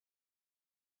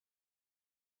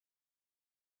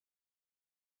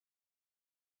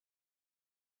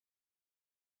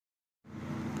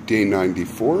Day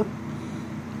 94,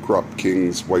 Crop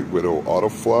King's White Widow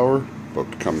Autoflower, about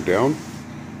to come down.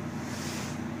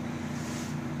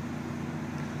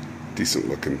 Decent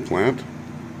looking plant.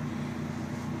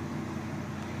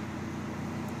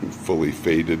 And fully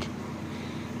faded.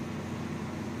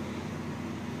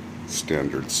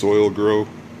 Standard soil grow.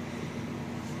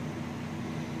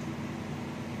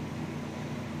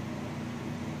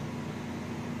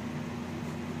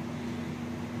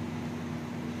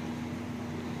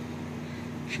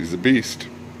 She's a beast.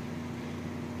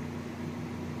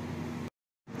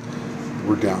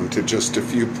 We're down to just a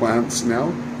few plants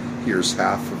now. Here's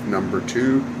half of number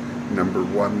 2. Number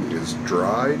 1 is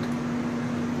dried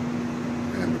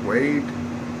and weighed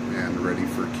and ready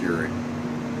for curing.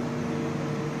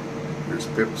 Here's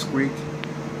Pipsqueak.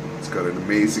 It's got an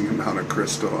amazing amount of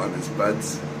crystal on his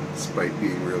buds, despite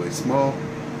being really small.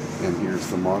 And here's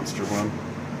the monster one.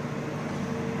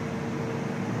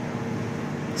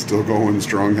 Still going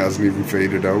strong, hasn't even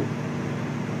faded out.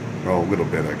 Well, a little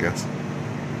bit, I guess.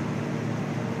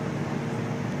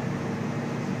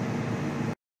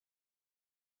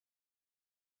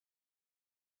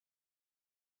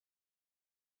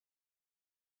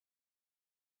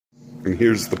 And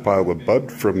here's the pile of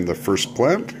bud from the first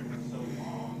plant.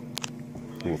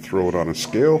 We'll throw it on a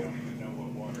scale.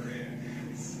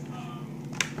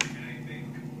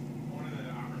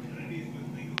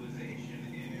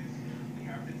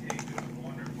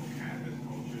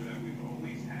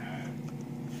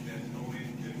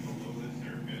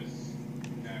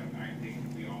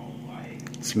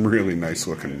 Some really nice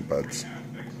looking buds.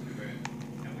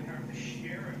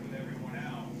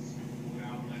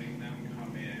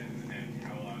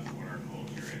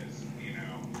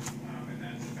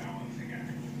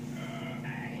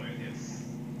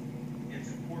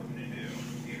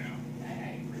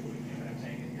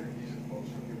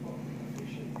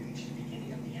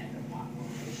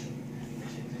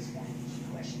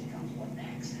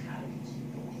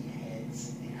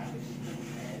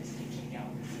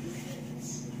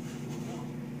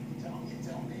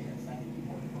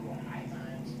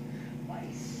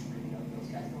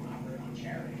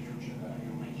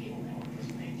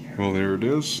 Well, there it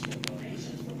is,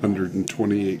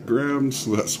 128 grams,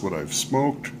 that's what I've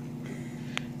smoked.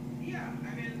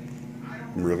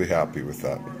 I'm really happy with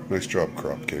that. Nice job,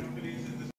 Crop King.